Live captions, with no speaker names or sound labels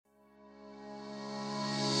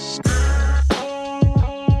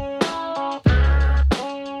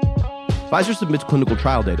Pfizer submits clinical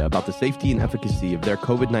trial data about the safety and efficacy of their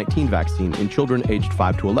COVID-19 vaccine in children aged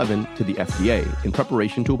 5 to 11 to the FDA in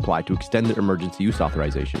preparation to apply to extended emergency use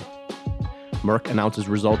authorization. Merck announces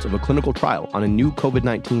results of a clinical trial on a new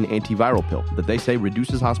COVID-19 antiviral pill that they say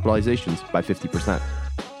reduces hospitalizations by 50%.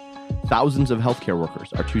 Thousands of healthcare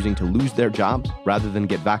workers are choosing to lose their jobs rather than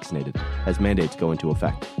get vaccinated as mandates go into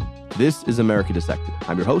effect. This is America Dissected.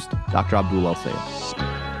 I'm your host, Dr. Abdul El-Sayed.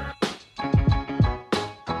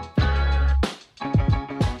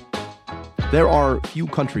 There are few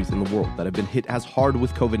countries in the world that have been hit as hard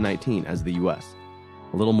with COVID-19 as the U.S.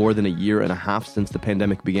 A little more than a year and a half since the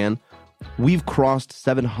pandemic began, we've crossed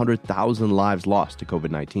 700,000 lives lost to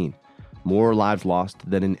COVID-19, more lives lost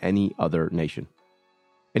than in any other nation.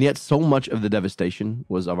 And yet so much of the devastation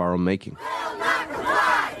was of our own making.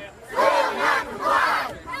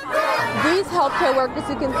 These healthcare workers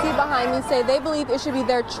you can see behind me say they believe it should be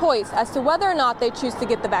their choice as to whether or not they choose to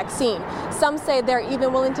get the vaccine. Some say they're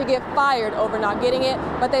even willing to get fired over not getting it,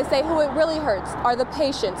 but they say who it really hurts are the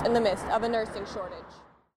patients in the midst of a nursing shortage.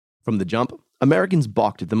 From the jump, Americans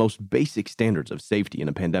balked at the most basic standards of safety in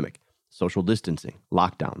a pandemic: social distancing,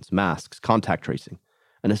 lockdowns, masks, contact tracing.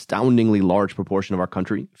 An astoundingly large proportion of our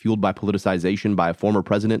country, fueled by politicization by a former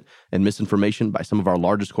president and misinformation by some of our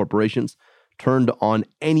largest corporations, turned on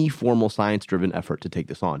any formal science-driven effort to take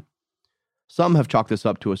this on. Some have chalked this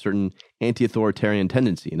up to a certain anti-authoritarian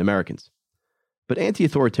tendency in Americans. But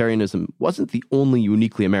anti-authoritarianism wasn't the only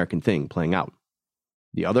uniquely American thing playing out.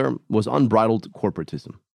 The other was unbridled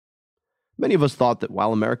corporatism. Many of us thought that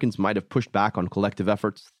while Americans might have pushed back on collective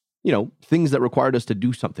efforts, things that required us to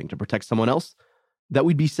do something to protect someone else, that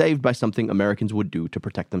we'd be saved by something Americans would do to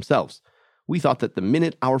protect themselves. We thought that the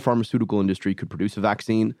minute our pharmaceutical industry could produce a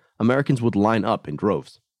vaccine, Americans would line up in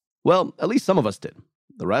droves. Well, at least some of us did.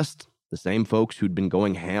 The rest, the same folks who'd been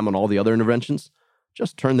going ham on all the other interventions,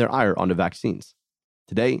 just turned their ire onto vaccines.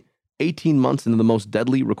 Today, 18 months into the most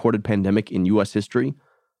deadly recorded pandemic in U.S. history,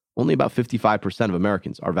 only about 55% of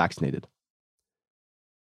Americans are vaccinated.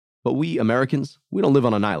 But we Americans, we don't live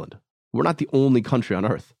on an island. We're not the only country on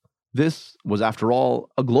Earth. This was, after all,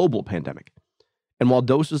 a global pandemic. And while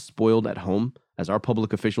doses spoiled at home, as our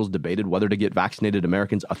public officials debated whether to get vaccinated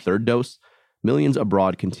Americans a third dose, millions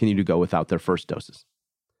abroad continue to go without their first doses.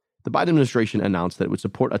 The Biden administration announced that it would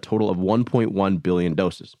support a total of 1.1 billion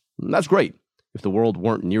doses. That's great if the world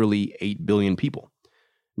weren't nearly 8 billion people.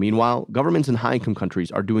 Meanwhile, governments in high-income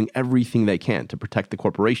countries are doing everything they can to protect the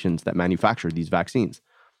corporations that manufacture these vaccines.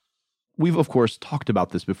 We've, of course, talked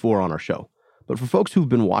about this before on our show, but for folks who've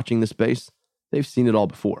been watching this space, they've seen it all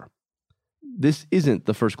before. This isn't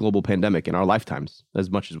the first global pandemic in our lifetimes, as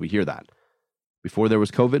much as we hear that. Before there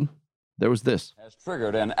was COVID, there was this. Has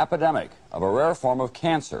triggered an epidemic of a rare form of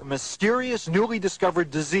cancer. A mysterious, newly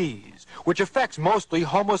discovered disease, which affects mostly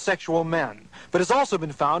homosexual men, but has also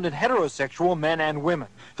been found in heterosexual men and women.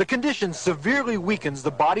 The condition severely weakens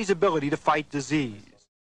the body's ability to fight disease.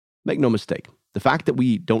 Make no mistake, the fact that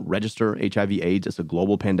we don't register HIV/AIDS as a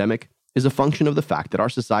global pandemic is a function of the fact that our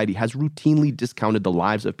society has routinely discounted the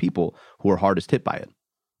lives of people who are hardest hit by it,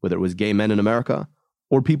 whether it was gay men in America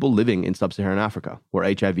or people living in sub-Saharan Africa, where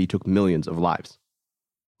HIV took millions of lives.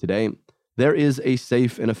 Today, there is a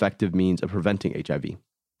safe and effective means of preventing HIV: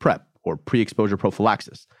 PrEP, or pre-exposure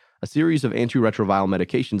prophylaxis, a series of antiretroviral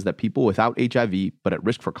medications that people without HIV but at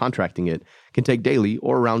risk for contracting it can take daily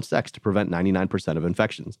or around sex to prevent 99% of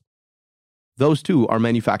infections. Those too are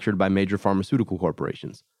manufactured by major pharmaceutical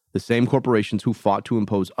corporations, the same corporations who fought to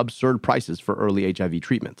impose absurd prices for early HIV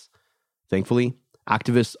treatments. Thankfully,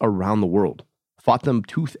 activists around the world fought them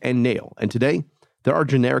tooth and nail, and today, there are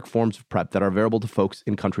generic forms of PrEP that are available to folks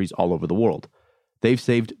in countries all over the world. They've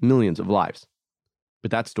saved millions of lives.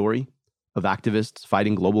 But that story of activists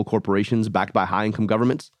fighting global corporations backed by high-income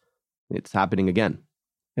governments, it's happening again.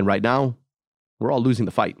 And right now, we're all losing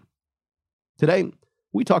the fight. Today,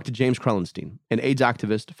 we talked to James Krellenstein, an AIDS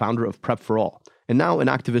activist, founder of PrEP for All, and now an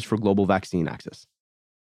activist for global vaccine access.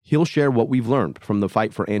 He'll share what we've learned from the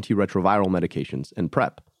fight for antiretroviral medications and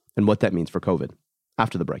PrEP, and what that means for COVID,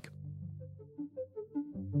 after the break.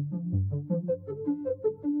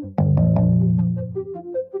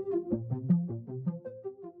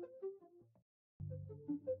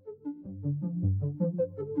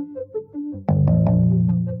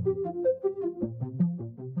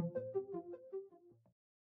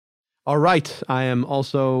 All right, I am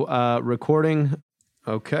also recording.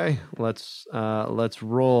 Okay, let's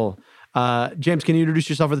roll. James, can you introduce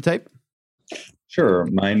yourself for the tape? Sure.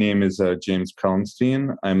 My name is James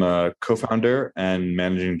Krellenstein. I'm a co-founder and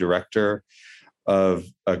managing director of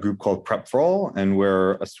a group called PrEP for All, and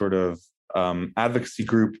we're a sort of advocacy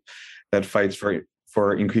group that fights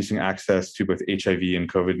for increasing access to both HIV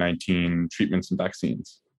and COVID-19 treatments and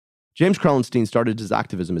vaccines. James Krellenstein started his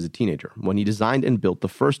activism as a teenager when he designed and built the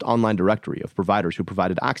first online directory of providers who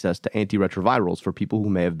provided access to antiretrovirals for people who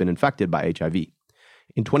may have been infected by HIV.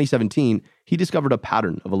 In 2017, he discovered a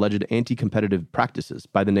pattern of alleged anti-competitive practices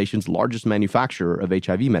by the nation's largest manufacturer of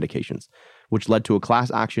HIV medications, which led to a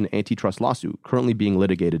class action antitrust lawsuit currently being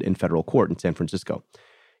litigated in federal court in San Francisco.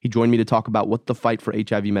 He joined me to talk about what the fight for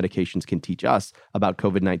HIV medications can teach us about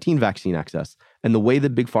COVID-19 vaccine access and the way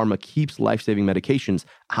that Big Pharma keeps life-saving medications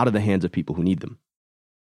out of the hands of people who need them.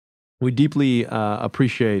 We deeply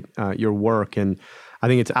appreciate your work, and I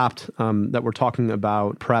think it's apt that we're talking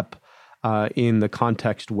about PrEP in the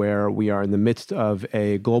context where we are in the midst of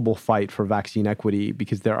a global fight for vaccine equity,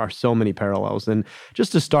 because there are so many parallels. And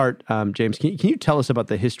just to start, James, can you tell us about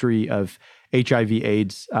the history of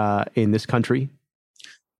HIV/AIDS in this country?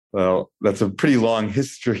 Well, that's a pretty long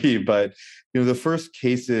history, but the first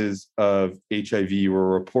cases of HIV were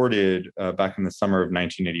reported back in the summer of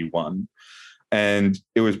 1981, and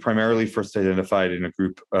it was primarily first identified in a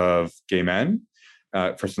group of gay men.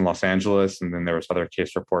 First in Los Angeles, and then there was other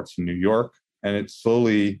case reports in New York. And it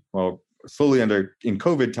slowly in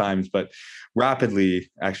COVID times, but rapidly,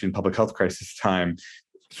 actually in public health crisis time,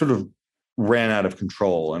 sort of ran out of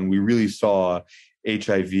control. And we really saw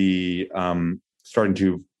HIV starting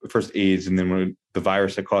to, first AIDS, and then when the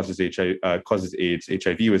virus that causes AIDS,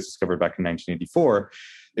 HIV, was discovered back in 1984,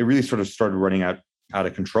 it really sort of started running out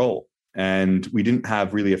of control. And we didn't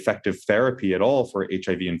have really effective therapy at all for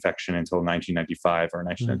HIV infection until 1995 or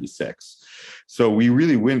 1996. So we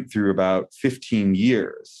really went through about 15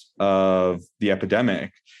 years of the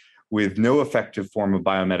epidemic with no effective form of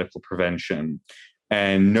biomedical prevention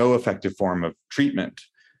and no effective form of treatment.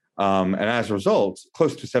 And as a result,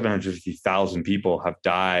 close to 750,000 people have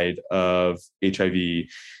died of HIV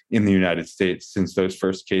in the United States since those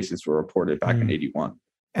first cases were reported back in 81.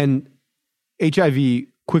 And HIV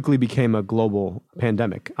quickly became a global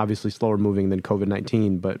pandemic, obviously slower moving than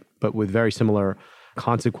COVID-19, but with very similar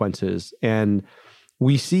consequences. And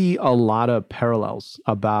we see a lot of parallels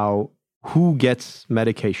about who gets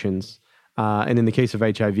medications, and in the case of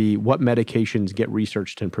HIV, what medications get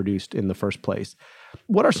researched and produced in the first place.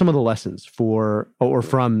 What are some of the lessons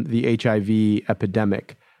from the HIV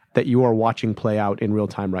epidemic that you are watching play out in real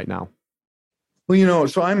time right now? Well,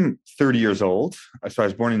 so I'm 30 years old. So I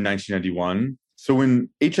was born in 1991. So when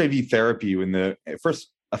HIV therapy, when the first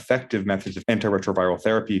effective methods of antiretroviral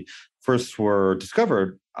therapy first were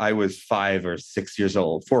discovered, I was 5 or 6 years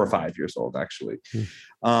old, 4 or 5 years old, actually.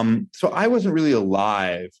 So I wasn't really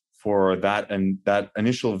alive for that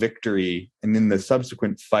initial victory and then the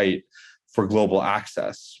subsequent fight for global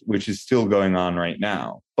access, which is still going on right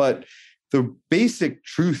now. But the basic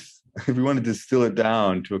truth, if we want to distill it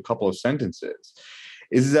down to a couple of sentences,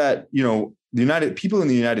 is that, the people in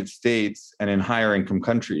the United States and in higher income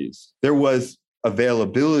countries, there was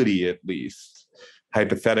availability, at least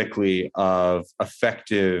hypothetically, of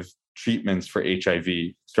effective treatments for HIV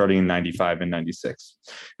starting in 95 and 96.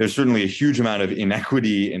 There's certainly a huge amount of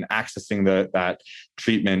inequity in accessing that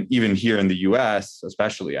treatment, even here in the US,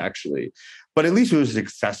 especially, actually. But at least it was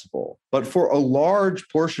accessible. But for a large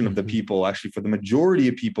portion of the people, actually for the majority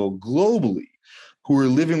of people globally, who were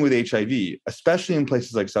living with HIV, especially in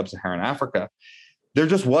places like sub-Saharan Africa, there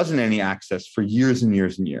just wasn't any access for years and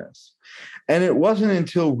years and years. And it wasn't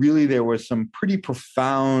until really there was some pretty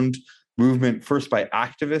profound movement, first by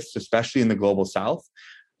activists, especially in the global South,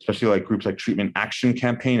 especially like groups like Treatment Action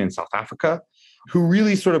Campaign in South Africa, who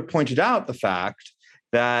really sort of pointed out the fact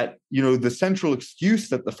that, the central excuse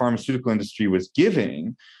that the pharmaceutical industry was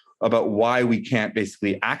giving about why we can't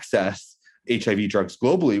basically access HIV drugs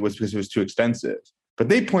globally was because it was too expensive. But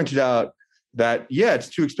they pointed out that, it's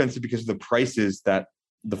too expensive because of the prices that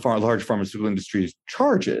the large pharmaceutical industry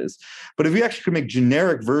charges. But if we actually could make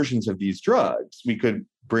generic versions of these drugs, we could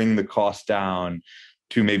bring the cost down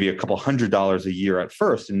to maybe a couple $100 a year at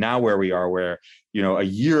first. And now where we are, where, a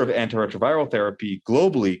year of antiretroviral therapy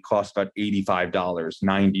globally costs about $85,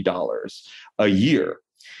 $90 a year.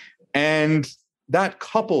 And that,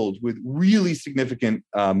 coupled with really significant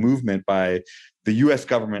movement by the US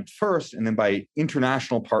government first, and then by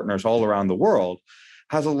international partners all around the world,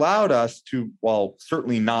 has allowed us to, while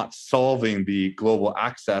certainly not solving the global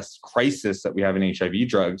access crisis that we have in HIV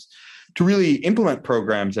drugs, to really implement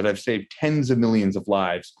programs that have saved tens of millions of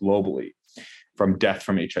lives globally from death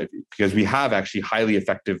from HIV. Because we have actually highly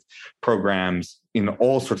effective programs in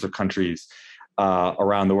all sorts of countries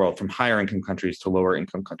around the world, from higher income countries to lower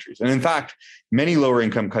income countries. And in fact, many lower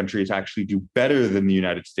income countries actually do better than the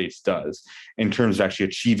United States does in terms of actually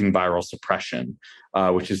achieving viral suppression,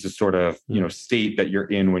 which is the sort of state that you're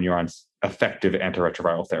in when you're on effective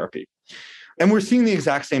antiretroviral therapy. And we're seeing the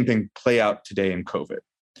exact same thing play out today in COVID,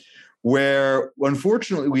 where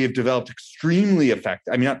unfortunately we have developed extremely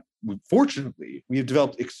effective, we have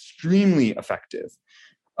developed extremely effective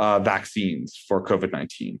vaccines for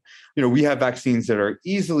COVID-19. We have vaccines that are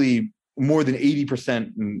easily more than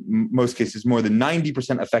 80%, in most cases, more than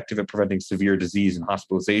 90% effective at preventing severe disease and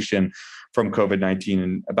hospitalization from COVID-19,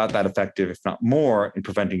 and about that effective, if not more, in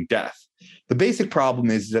preventing death. The basic problem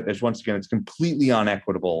is that it's completely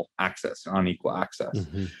unequitable access, unequal access.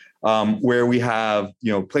 Where we have,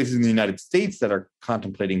 places in the United States that are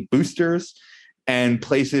contemplating boosters, and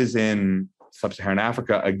places in Sub-Saharan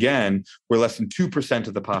Africa, again, where less than 2%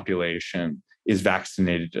 of the population is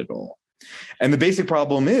vaccinated at all. And the basic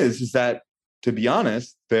problem is that, to be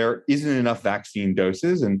honest, there isn't enough vaccine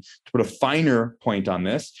doses. And to put a finer point on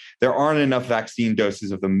this, there aren't enough vaccine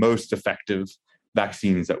doses of the most effective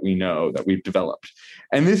vaccines that we know that we've developed.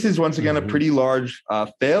 And this is, once again, a pretty large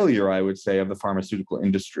failure, I would say, of the pharmaceutical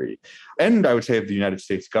industry, and I would say of the United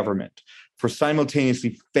States government, for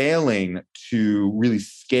simultaneously failing to really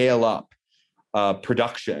scale up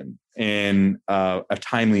production in a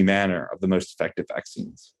timely manner of the most effective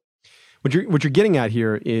vaccines. What you're getting at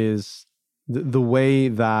here is the way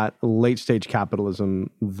that late stage capitalism,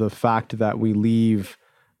 the fact that we leave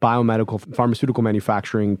biomedical pharmaceutical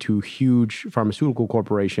manufacturing to huge pharmaceutical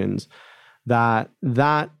corporations, that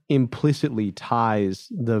implicitly ties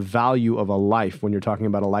the value of a life, when you're talking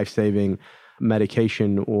about a life-saving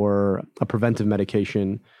medication or a preventive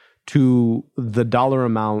medication, to the dollar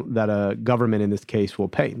amount that a government in this case will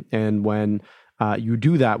pay. And when you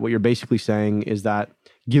do that, what you're basically saying is that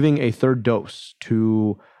giving a third dose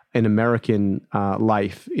to an American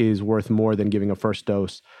life is worth more than giving a first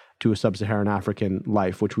dose to a sub-Saharan African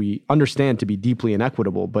life, which we understand to be deeply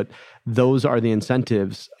inequitable. But those are the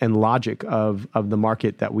incentives and logic of the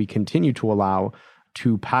market that we continue to allow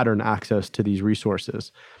to pattern access to these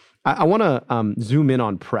resources. I want to zoom in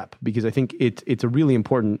on PrEP, because I think it's a really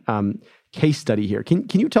important case study here. Can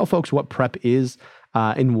you tell folks what PrEP is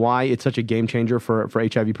and why it's such a game changer for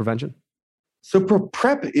HIV prevention? So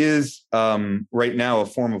PrEP is right now a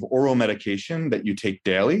form of oral medication that you take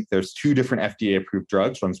daily. There's two different FDA-approved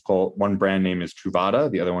drugs. One brand name is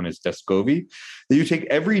Truvada, the other one is Descovy, that you take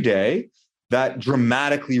every day that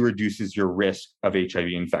dramatically reduces your risk of HIV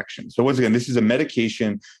infection. So once again, this is a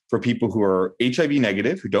medication for people who are HIV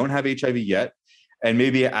negative, who don't have HIV yet, and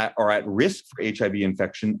maybe are at risk for HIV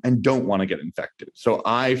infection and don't want to get infected. So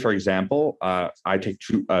I, for example, I take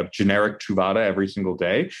generic Truvada every single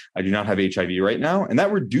day. I do not have HIV right now, and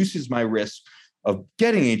that reduces my risk of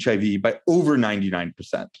getting HIV by over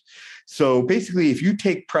 99%. So basically, if you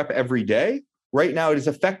take PrEP every day, right now it is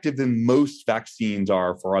effective than most vaccines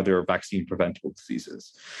are for other vaccine preventable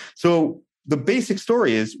diseases. So the basic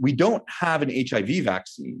story is we don't have an HIV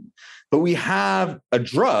vaccine, but we have a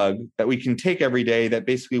drug that we can take every day that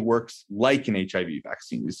basically works like an HIV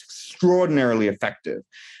vaccine. It's extraordinarily effective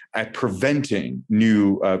at preventing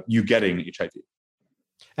you getting HIV.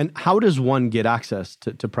 And how does one get access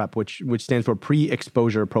to PrEP, which stands for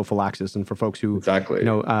pre-exposure prophylaxis? And for folks who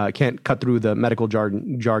can't cut through the medical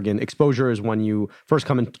jargon, exposure is when you first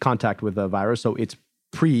come in contact with the virus. So it's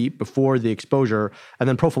before the exposure, and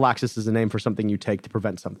then prophylaxis is a name for something you take to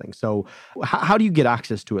prevent something. So how do you get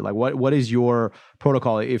access to it? Like what is your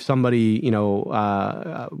protocol if somebody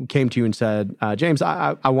came to you and said, James,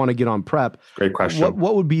 I want to get on PrEP? Great question.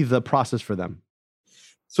 What would be the process for them?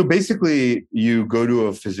 So basically, you go to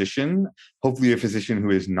a physician, hopefully a physician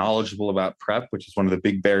who is knowledgeable about PrEP, which is one of the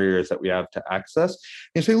big barriers that we have to access.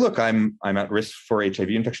 And you say, look, I'm at risk for HIV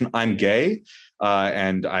infection. I'm gay,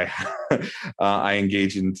 and I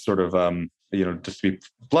engage in sort of just to be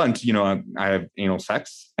blunt, I have anal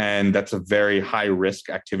sex, and that's a very high risk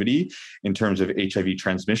activity in terms of HIV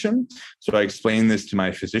transmission. So I explained this to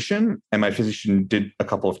my physician, and my physician did a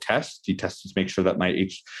couple of tests. He tested to make sure that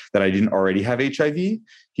that I didn't already have HIV.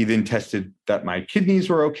 He then tested that my kidneys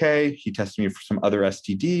were okay. He tested me for some other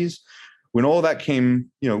STDs. When all that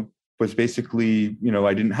came, was basically,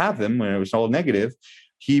 I didn't have them, when it was all negative,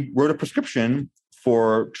 he wrote a prescription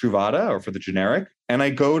for Truvada, or for the generic, and I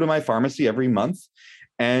go to my pharmacy every month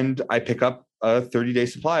and I pick up a 30-day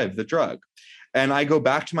supply of the drug. And I go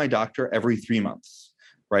back to my doctor every 3 months,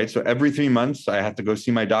 right? So every 3 months I have to go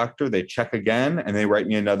see my doctor, they check again, and they write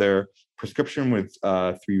me another prescription with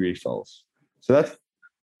 3 refills. So that's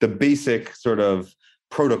the basic sort of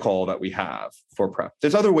protocol that we have for PrEP.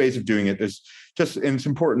 There's other ways of doing it. And it's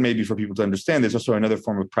important maybe for people to understand, there's also another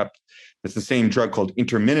form of PrEP that's the same drug called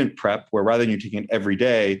intermittent PrEP, where rather than you taking it every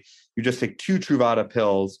day, you just take 2 Truvada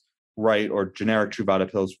pills, or generic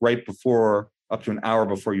Truvada pills right before, up to an hour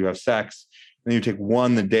before you have sex. And then you take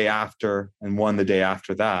one the day after and one the day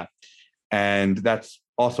after that. And that's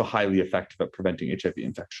also highly effective at preventing HIV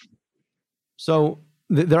infection. So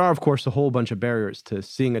there are, of course, a whole bunch of barriers to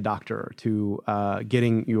seeing a doctor, to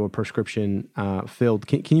getting your prescription filled.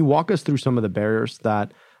 Can you walk us through some of the barriers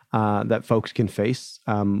that folks can face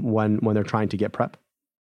when they're trying to get PrEP?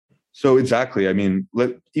 So exactly. I mean,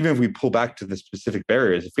 even if we pull back to the specific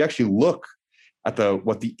barriers, if we actually look at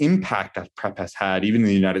what the impact that PrEP has had, even in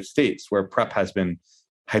the United States, where PrEP has been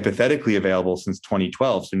hypothetically available since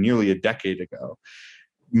 2012, so nearly a decade ago,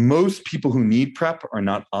 most people who need PrEP are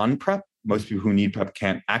not on PrEP. Most people who need PrEP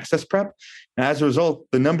can't access PrEP. And as a result,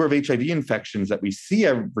 the number of HIV infections that we see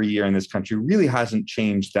every year in this country really hasn't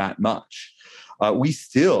changed that much. We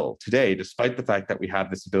still, today, despite the fact that we have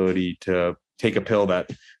this ability to take a pill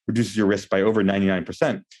that reduces your risk by over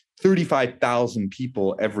 99%, 35,000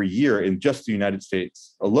 people every year in just the United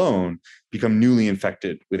States alone become newly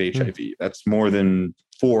infected with HIV. That's more than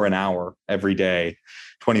 4 an hour every day,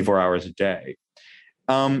 24 hours a day.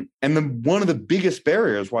 And one of the biggest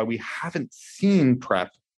barriers why we haven't seen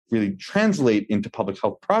PrEP really translate into public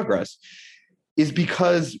health progress is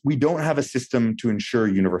because we don't have a system to ensure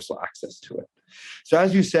universal access to it. So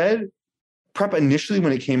as you said, PrEP initially,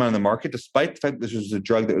 when it came on the market, despite the fact that this was a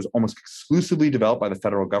drug that was almost exclusively developed by the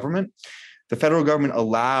federal government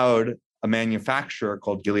allowed a manufacturer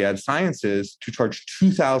called Gilead Sciences to charge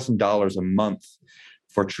 $2,000 a month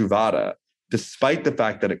for Truvada, despite the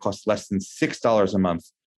fact that it costs less than $6 a month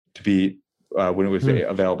to be when it was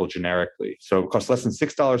available generically. So it costs less than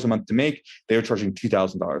 $6 a month to make. They were charging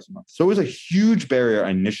 $2,000 a month. So it was a huge barrier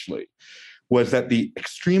initially, was that the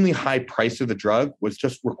extremely high price of the drug was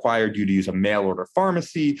just required you to use a mail order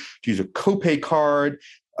pharmacy, to use a copay card.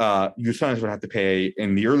 You sometimes would have to pay,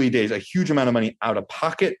 in the early days, a huge amount of money out of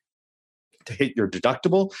pocket to hit your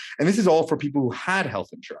deductible. And this is all for people who had health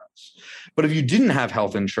insurance. But if you didn't have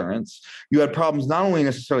health insurance, you had problems not only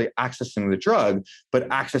necessarily accessing the drug, but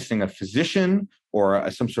accessing a physician or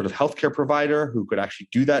some sort of healthcare provider who could actually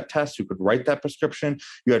do that test, who could write that prescription.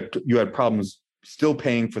 You had problems still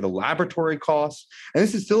paying for the laboratory costs. And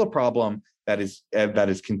this is still a problem that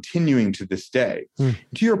is continuing to this day.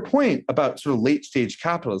 To your point about sort of late stage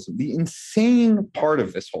capitalism, the insane part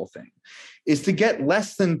of this whole thing is to get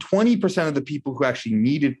less than 20% of the people who actually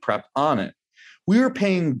needed PrEP on it. We were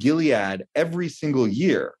paying Gilead every single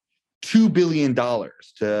year $2 billion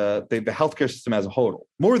to the healthcare system as a whole,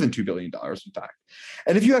 more than $2 billion, in fact.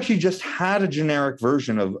 And if you actually just had a generic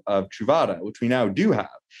version of Truvada, which we now do have,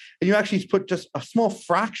 and you actually put just a small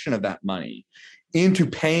fraction of that money into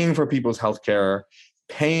paying for people's healthcare,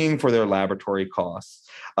 paying for their laboratory costs,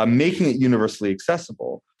 making it universally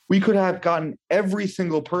accessible, we could have gotten every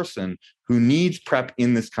single person who needs PrEP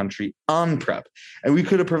in this country on PrEP. And we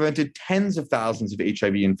could have prevented tens of thousands of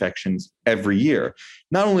HIV infections every year.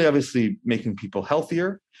 Not only obviously making people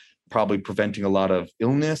healthier, probably preventing a lot of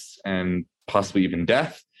illness and possibly even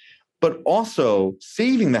death, but also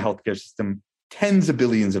saving the healthcare system tens of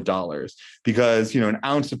billions of dollars, because an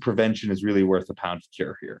ounce of prevention is really worth a pound of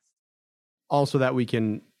cure here. Also that we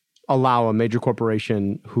can allow a major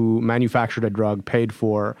corporation who manufactured a drug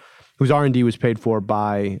whose R&D was paid for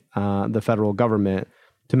by the federal government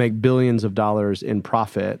to make billions of dollars in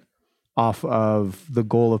profit off of the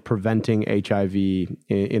goal of preventing HIV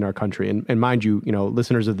in our country. And mind you,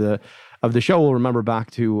 listeners of the show will remember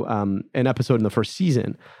back to an episode in the first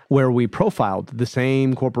season where we profiled the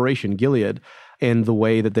same corporation, Gilead, and the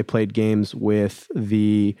way that they played games with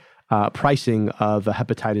the pricing of a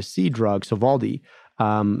hepatitis C drug, Sovaldi,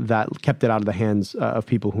 that kept it out of the hands of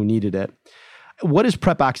people who needed it. What is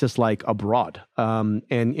PrEP access like abroad? And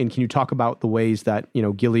can you talk about the ways that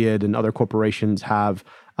Gilead and other corporations have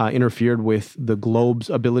interfered with the globe's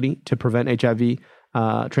ability to prevent HIV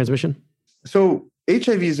transmission? So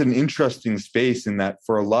HIV is an interesting space in that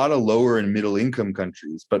for a lot of lower and middle income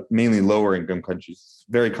countries, but mainly lower income countries, it's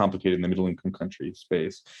very complicated in the middle income country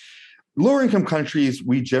space. Lower income countries,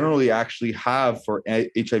 we generally actually have for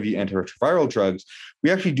HIV antiretroviral drugs,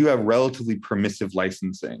 we actually do have relatively permissive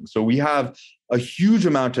licensing. So we have a huge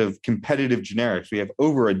amount of competitive generics. We have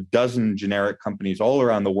over a dozen generic companies all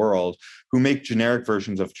around the world who make generic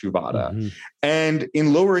versions of Truvada. Mm-hmm. And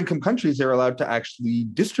in lower income countries, they're allowed to actually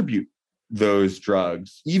distribute those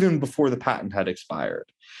drugs even before the patent had expired.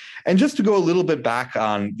 And just to go a little bit back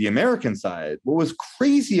on the American side, what was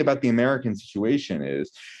crazy about the American situation is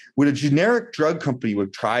Would a generic drug company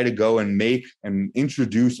would try to go and make and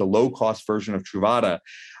introduce a low-cost version of Truvada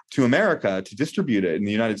to America to distribute it in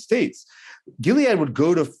the United States, Gilead would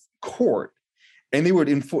go to court and they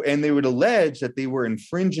would allege that they were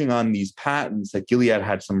infringing on these patents that Gilead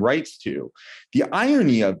had some rights to. The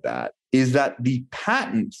irony of that is that the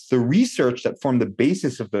patents, the research that formed the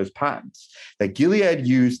basis of those patents that Gilead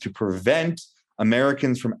used to prevent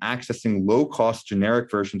Americans from accessing low-cost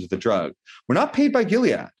generic versions of the drug were not paid by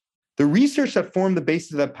Gilead. The research that formed the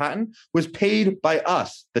basis of that patent was paid by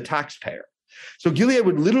us, the taxpayer. So Gilead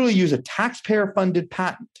would literally use a taxpayer-funded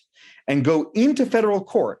patent and go into federal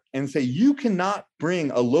court and say, you cannot bring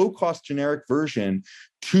a low-cost generic version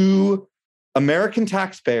to American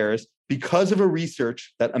taxpayers because of a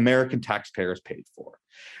research that American taxpayers paid for.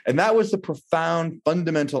 And that was the profound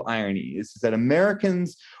fundamental irony, is that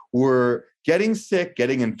Americans were getting sick,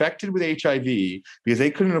 getting infected with HIV because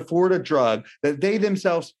they couldn't afford a drug that they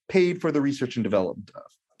themselves paid for the research and development of.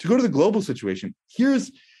 To go to the global situation,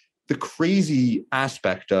 here's the crazy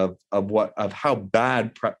aspect of how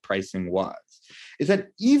bad PrEP pricing was, is that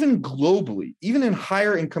even globally, even in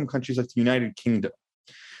higher income countries like the United Kingdom,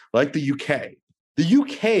 like the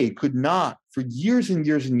UK could not, for years and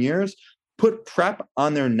years and years, put PrEP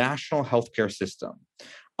on their national healthcare system,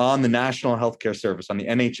 on the National Healthcare Service, on the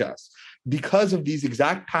NHS. Because of these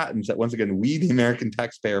exact patents that, once again, we, the American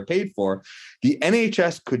taxpayer, paid for, the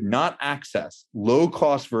NHS could not access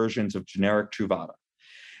low-cost versions of generic Truvada.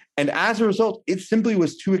 And as a result, it simply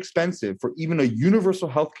was too expensive for even a universal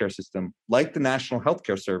healthcare system like the National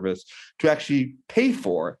Healthcare Service to actually pay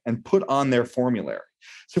for and put on their formulary.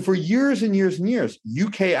 So for years and years and years,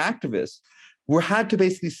 UK activists had to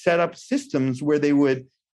basically set up systems where they would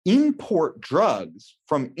import drugs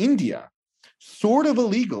from India, sort of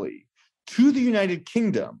illegally, to the United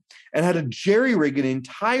Kingdom, and had to jerry-rig an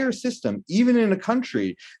entire system, even in a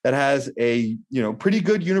country that has a pretty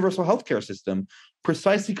good universal healthcare system,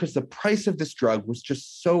 precisely because the price of this drug was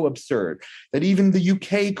just so absurd that even the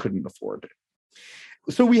UK couldn't afford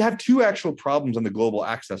it. So we have two actual problems on the global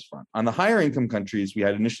access front. On the higher income countries, we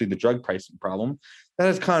had initially the drug pricing problem. That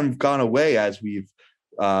has kind of gone away as we've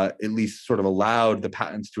at least sort of allowed the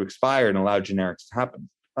patents to expire and allowed generics to happen.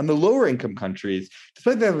 On the lower income countries,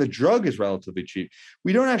 despite that the drug is relatively cheap,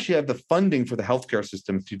 we don't actually have the funding for the healthcare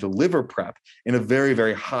systems to deliver PrEP in a very,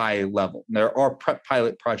 very high level. There are PrEP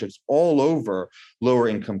pilot projects all over lower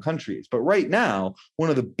income countries. But right now, one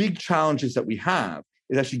of the big challenges that we have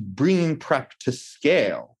is actually bringing PrEP to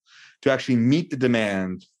scale to actually meet the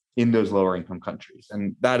demand in those lower income countries.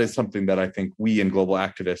 And that is something that I think we and global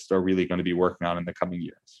activists are really going to be working on in the coming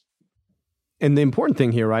years. And the important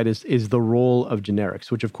thing here, right, is the role of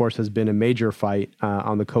generics, which of course has been a major fight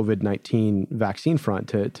on the COVID-19 vaccine front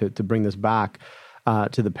to bring this back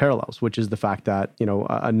to the parallels, which is the fact that,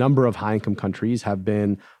 a number of high-income countries have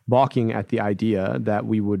been balking at the idea that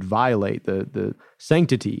we would violate the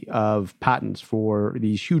sanctity of patents for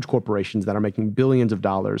these huge corporations that are making billions of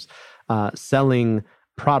dollars selling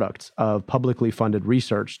products of publicly funded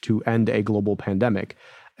research to end a global pandemic.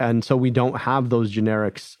 And so we don't have those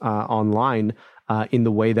generics online in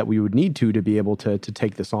the way that we would need to be able to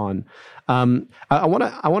take this on. I want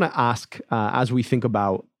to ask, as we think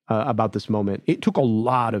about this moment, it took a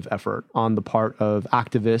lot of effort on the part of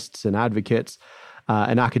activists and advocates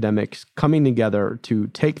and academics coming together to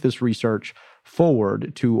take this research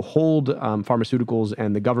forward, to hold pharmaceuticals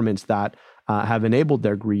and the governments that have enabled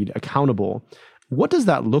their greed accountable. What does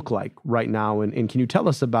that look like right now? And can you tell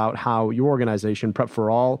us about how your organization, PrEP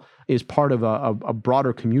for All, is part of a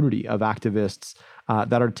broader community of activists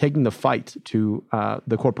that are taking the fight to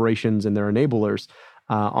the corporations and their enablers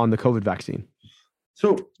on the COVID vaccine?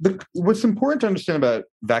 So what's important to understand about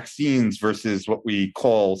vaccines versus what we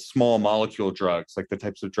call small molecule drugs, like the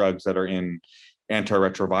types of drugs that are in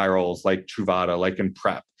antiretrovirals, like Truvada, like in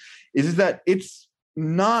PrEP, is that it's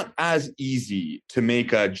not as easy to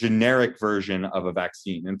make a generic version of a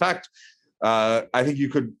vaccine. In fact, I think you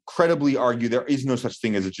could credibly argue there is no such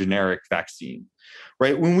thing as a generic vaccine,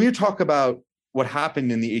 right? When we talk about what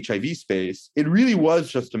happened in the HIV space, it really was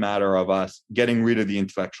just a matter of us getting rid of the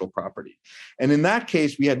intellectual property. And in that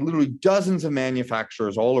case, we had literally dozens of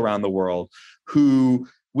manufacturers all around the world who,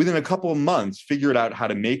 within a couple of months, figured out how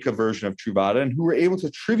to make a version of Truvada and who were able to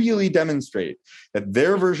trivially demonstrate that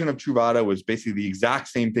their version of Truvada was basically the exact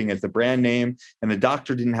same thing as the brand name, and the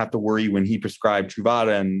doctor didn't have to worry when he prescribed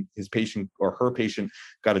Truvada and his patient or her patient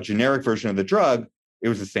got a generic version of the drug, it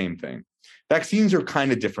was the same thing. Vaccines are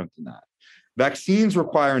kind of different than that. Vaccines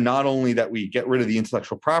require not only that we get rid of the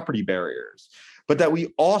intellectual property barriers, but that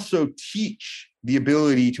we also teach the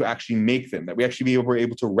ability to actually make them, that we actually were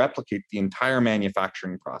able to replicate the entire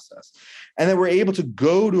manufacturing process, and that we're able to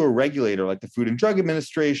go to a regulator like the Food and Drug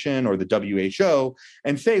Administration or the WHO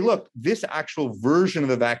and say, look, this actual version of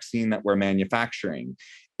the vaccine that we're manufacturing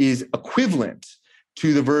is equivalent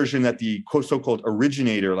to the version that the so-called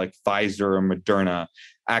originator like Pfizer or Moderna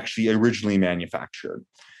actually originally manufactured.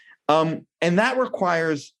 And that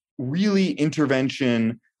requires really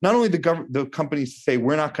intervention, not only the companies to say,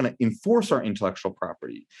 we're not going to enforce our intellectual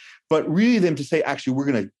property, but really them to say, actually, we're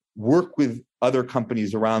going to work with other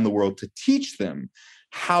companies around the world to teach them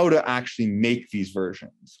how to actually make these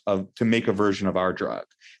versions to make a version of our drug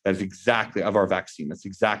that is exactly of our vaccine that's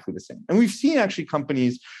exactly the same. And we've seen actually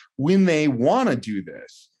companies, when they want to do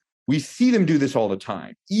this, we see them do this all the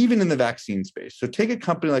time, even in the vaccine space. So take a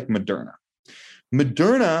company like Moderna.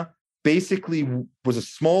 Moderna basically was a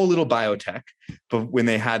small little biotech, but when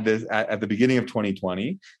they had this at the beginning of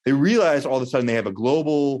 2020, they realized all of a sudden they have a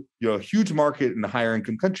global, huge market in the higher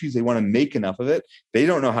income countries. They want to make enough of it. They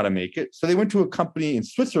don't know how to make it. So they went to a company in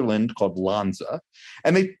Switzerland called Lonza,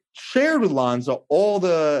 and they shared with Lonza all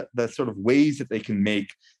the sort of ways that they can make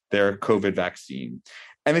their COVID vaccine.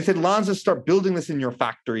 And they said, Lonza, start building this in your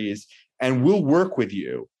factories, and we'll work with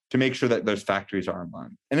you to make sure that those factories are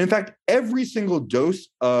online. And in fact, every single dose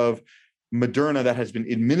of Moderna that has been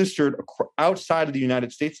administered outside of the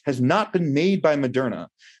United States has not been made by Moderna,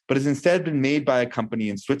 but has instead been made by a company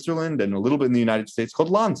in Switzerland and a little bit in the United States called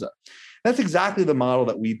Lonza. That's exactly the model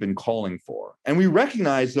that we've been calling for. And we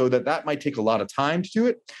recognize, though, that might take a lot of time to do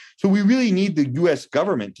it. So we really need the US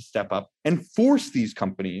government to step up and force these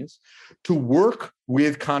companies to work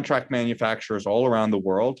with contract manufacturers all around the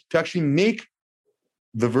world to actually make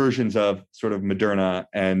the versions of sort of Moderna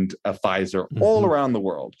and Pfizer all around the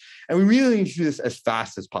world. And we really need to do this as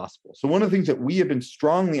fast as possible. So one of the things that we have been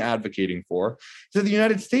strongly advocating for is that the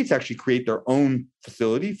United States actually create their own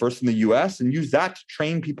facility, first in the US, and use that to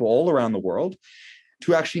train people all around the world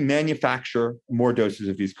to actually manufacture more doses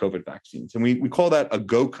of these COVID vaccines. And we call that a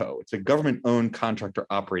GOCO. It's a government-owned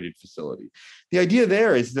contractor-operated facility. The idea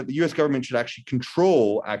there is that the US government should actually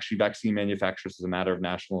control vaccine manufacturers as a matter of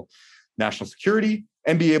national security,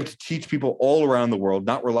 and be able to teach people all around the world,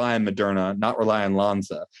 not rely on Moderna, not rely on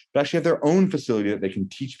Lonza, but actually have their own facility that they can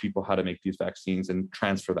teach people how to make these vaccines and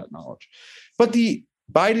transfer that knowledge. But the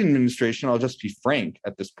Biden administration, I'll just be frank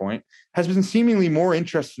at this point, has been seemingly more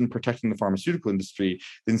interested in protecting the pharmaceutical industry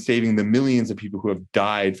than saving the millions of people who have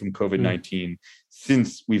died from COVID-19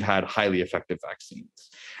 since we've had highly effective vaccines.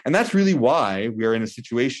 And that's really why we are in a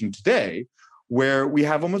situation today where we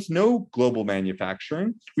have almost no global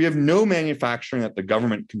manufacturing. We have no manufacturing that the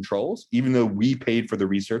government controls, even though we paid for the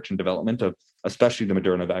research and development of especially the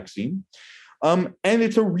Moderna vaccine. And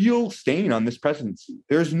it's a real stain on this presidency.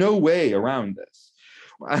 There's no way around this.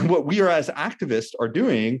 And what we as activists are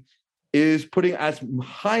doing is putting as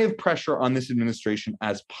high of pressure on this administration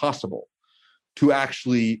as possible to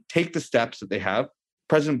actually take the steps that they have.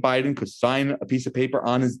 President Biden could sign a piece of paper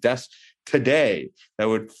on his desk today that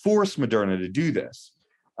would force Moderna to do this.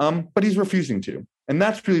 But he's refusing to. And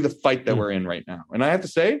that's really the fight that we're in right now. And I have to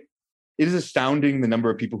say, it is astounding the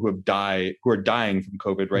number of people who are dying from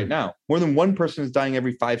COVID right now. More than one person is dying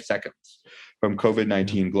every 5 seconds from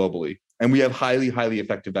COVID-19 globally. And we have highly, highly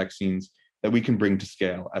effective vaccines that we can bring to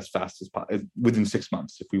scale as fast as possible, within 6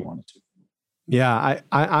 months if we wanted to. Yeah,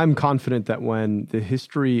 I'm confident that when the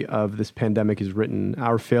history of this pandemic is written,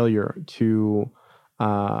 our failure to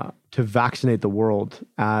vaccinate the world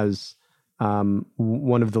as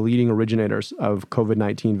one of the leading originators of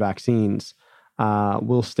COVID-19 vaccines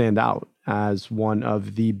will stand out as one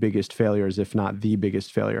of the biggest failures, if not the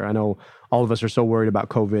biggest failure. I know all of us are so worried about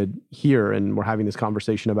COVID here, and we're having this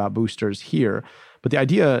conversation about boosters here. But the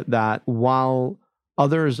idea that while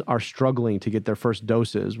others are struggling to get their first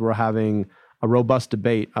doses, we're having a robust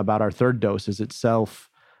debate about our third dose is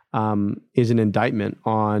itself is an indictment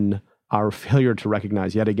on our failure to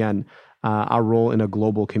recognize yet again our role in a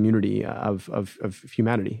global community of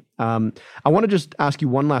humanity. I want to just ask you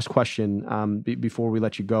one last question before we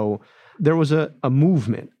let you go. There was a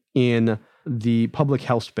movement in the public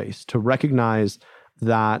health space to recognize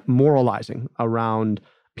that moralizing around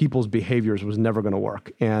people's behaviors was never going to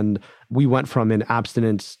work. And we went from an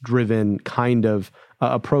abstinence-driven kind of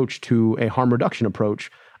approach to a harm reduction approach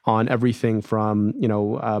on everything from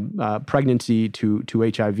pregnancy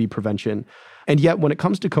to HIV prevention. And yet when it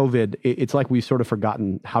comes to COVID, it's like we've sort of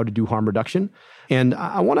forgotten how to do harm reduction. And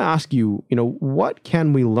I want to ask you, what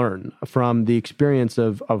can we learn from the experience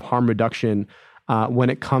of harm reduction when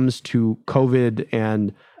it comes to COVID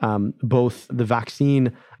and both the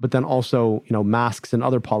vaccine, but then also, masks and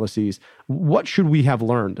other policies. What should we have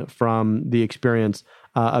learned from the experience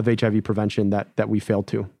of HIV prevention that we failed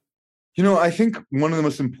to? I think one of the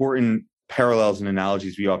most important parallels and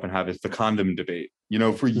analogies we often have is the condom debate.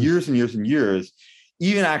 For years and years and years,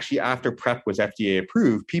 even actually after PrEP was FDA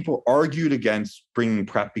approved, people argued against bringing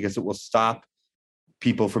PrEP because it will stop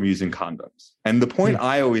people from using condoms. And the point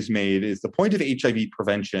I always made is the point of HIV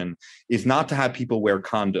prevention is not to have people wear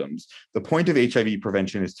condoms. The point of HIV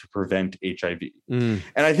prevention is to prevent HIV. And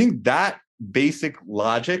I think that basic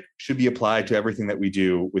logic should be applied to everything that we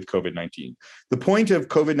do with COVID-19. The point of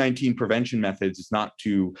COVID-19 prevention methods is not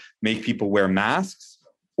to make people wear masks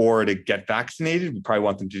or to get vaccinated. We probably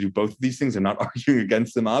want them to do both of these things. I'm not arguing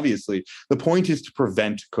against them, obviously. The point is to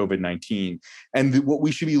prevent COVID-19. And what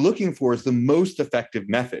we should be looking for is the most effective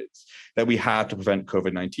methods that we have to prevent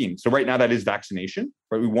COVID-19. So right now, that is vaccination,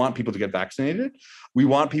 right? We want people to get vaccinated. We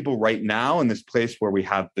want people right now in this place where we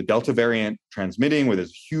have the Delta variant transmitting, where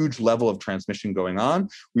there's a huge level of transmission going on.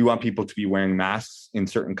 We want people to be wearing masks in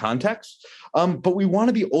certain contexts. But we want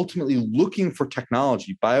to be ultimately looking for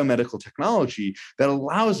technology, biomedical technology, that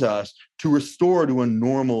allows us to restore to a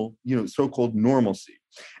normal, so-called normalcy.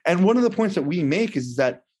 And one of the points that we make is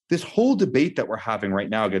that this whole debate that we're having right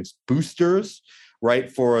now against boosters,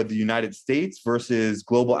 right, for the United States versus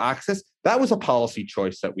global access, that was a policy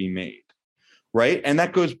choice that we made, right? And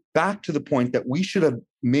that goes back to the point that we should have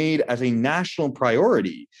made as a national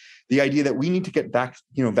priority the idea that we need to get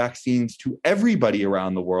vaccines to everybody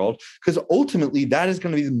around the world, because ultimately that is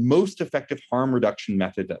going to be the most effective harm reduction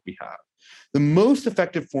method that we have. The most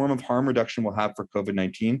effective form of harm reduction we'll have for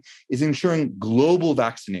COVID-19 is ensuring global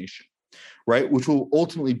vaccination, right? Which will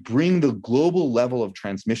ultimately bring the global level of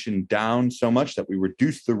transmission down so much that we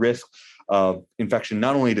reduce the risk of infection,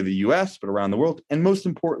 not only to the US, but around the world. And most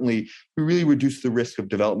importantly, we really reduce the risk of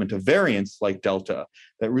development of variants like Delta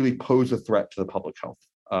that really pose a threat to the public health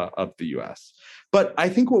of the US. But I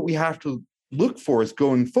think what we have to look for is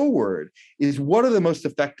going forward is what are the most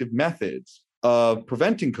effective methods of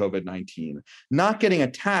preventing COVID-19, not getting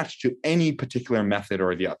attached to any particular method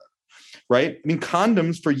or the other. Right? I mean,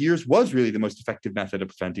 condoms for years was really the most effective method of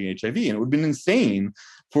preventing HIV. And it would have been insane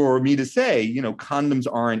for me to say, condoms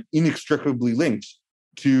aren't inextricably linked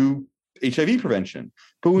to HIV prevention.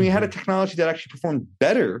 But when we had a technology that actually performed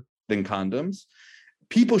better than condoms,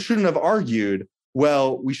 people shouldn't have argued,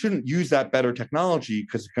 well, we shouldn't use that better technology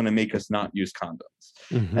because it's going to make us not use condoms.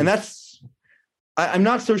 And I'm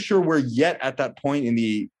not so sure we're yet at that point in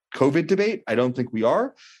the COVID debate. I don't think we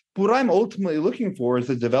are. But what I'm ultimately looking for is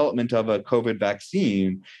the development of a COVID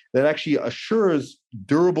vaccine that actually assures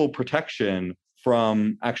durable protection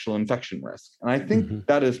from actual infection risk. And I think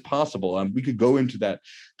that is possible. We could go into that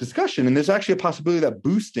discussion. And there's actually a possibility that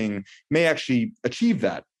boosting may actually achieve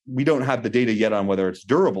that. We don't have the data yet on whether it's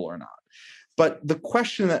durable or not. But the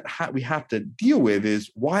question that we have to deal with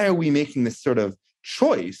is, why are we making this sort of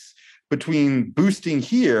choice between boosting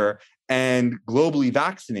here and globally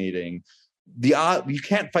vaccinating? You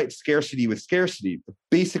can't fight scarcity with scarcity. The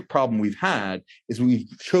basic problem we've had is we've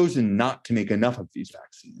chosen not to make enough of these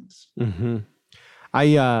vaccines.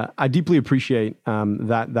 I deeply appreciate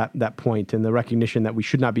that point and the recognition that we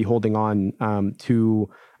should not be holding on to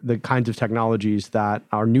the kinds of technologies that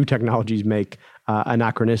our new technologies make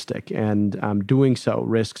anachronistic, and doing so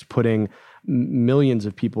risks putting millions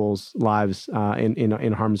of people's lives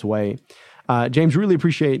in harm's way. James, really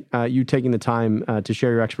appreciate you taking the time to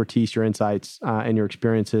share your expertise, your insights, and your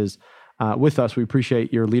experiences with us. We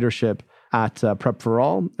appreciate your leadership at PrEP for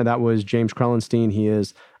All. And that was James Krellenstein. He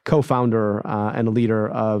is co-founder and a leader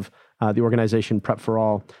of the organization PrEP for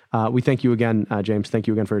All. We thank you again, James. Thank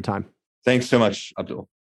you again for your time. Thanks so much, Abdul.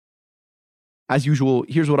 As usual,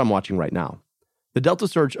 here's what I'm watching right now. The Delta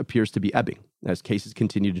surge appears to be ebbing as cases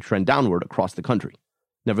continue to trend downward across the country.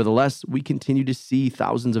 Nevertheless, we continue to see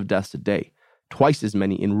thousands of deaths a day, twice as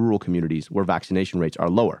many in rural communities where vaccination rates are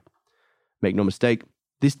lower. Make no mistake,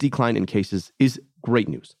 this decline in cases is great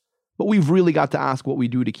news, but we've really got to ask what we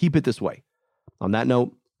do to keep it this way. On that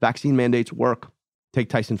note, vaccine mandates work. Take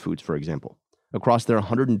Tyson Foods, for example. Across their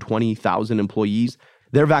 120,000 employees,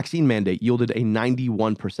 their vaccine mandate yielded a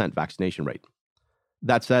 91% vaccination rate.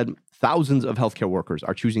 That said, thousands of healthcare workers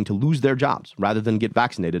are choosing to lose their jobs rather than get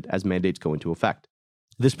vaccinated as mandates go into effect.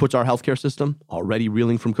 This puts our healthcare system, already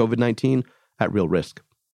reeling from COVID-19, at real risk.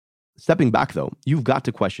 Stepping back, though, you've got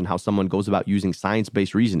to question how someone goes about using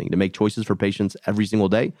science-based reasoning to make choices for patients every single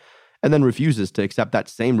day, and then refuses to accept that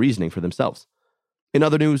same reasoning for themselves. In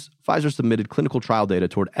other news, Pfizer submitted clinical trial data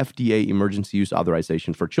toward FDA emergency use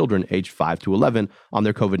authorization for children aged 5 to 11 on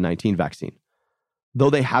their COVID-19 vaccine. Though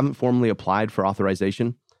they haven't formally applied for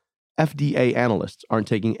authorization, FDA analysts aren't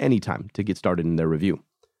taking any time to get started in their review.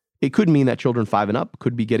 It could mean that children 5 and up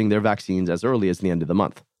could be getting their vaccines as early as the end of the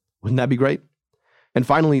month. Wouldn't that be great? And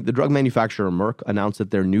finally, the drug manufacturer Merck announced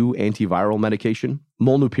that their new antiviral medication,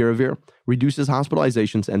 Molnupiravir, reduces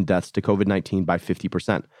hospitalizations and deaths to COVID-19 by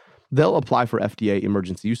 50%. They'll apply for FDA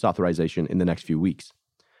emergency use authorization in the next few weeks.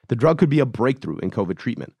 The drug could be a breakthrough in COVID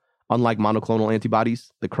treatment. Unlike monoclonal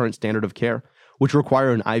antibodies, the current standard of care, which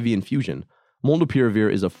require an IV infusion, Molnupiravir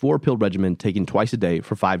is a 4-pill regimen taken twice a day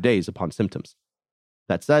for 5 days upon symptoms.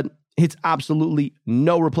 That said, it's absolutely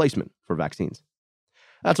no replacement for vaccines.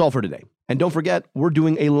 That's all for today. And don't forget, we're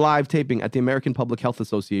doing a live taping at the American Public Health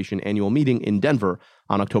Association annual meeting in Denver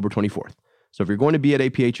on October 24th. So if you're going to be at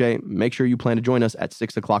APHA, make sure you plan to join us at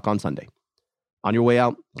 6 o'clock on Sunday. On your way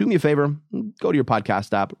out, do me a favor, go to your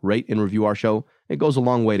podcast app, rate and review our show. It goes a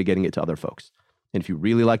long way to getting it to other folks. And if you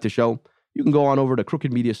really like the show, you can go on over to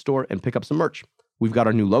Crooked Media Store and pick up some merch. We've got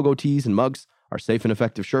our new logo tees and mugs, our safe and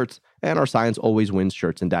effective shirts, and our Science Always Wins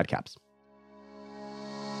shirts and dad caps.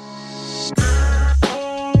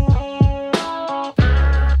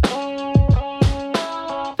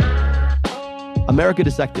 America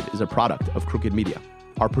Dissected is a product of Crooked Media.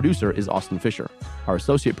 Our producer is Austin Fisher. Our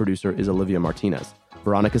associate producer is Olivia Martinez.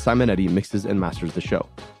 Veronica Simonetti mixes and masters the show.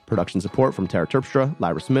 Production support from Tara Terpstra,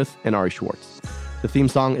 Lyra Smith, and Ari Schwartz. The theme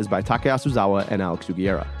song is by Taka Yasuzawa and Alex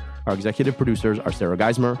Sugiura. Our executive producers are Sarah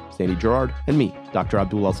Geismer, Sandy Gerard, and me, Dr.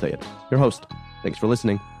 Abdul El Sayed, your host. Thanks for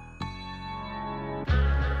listening.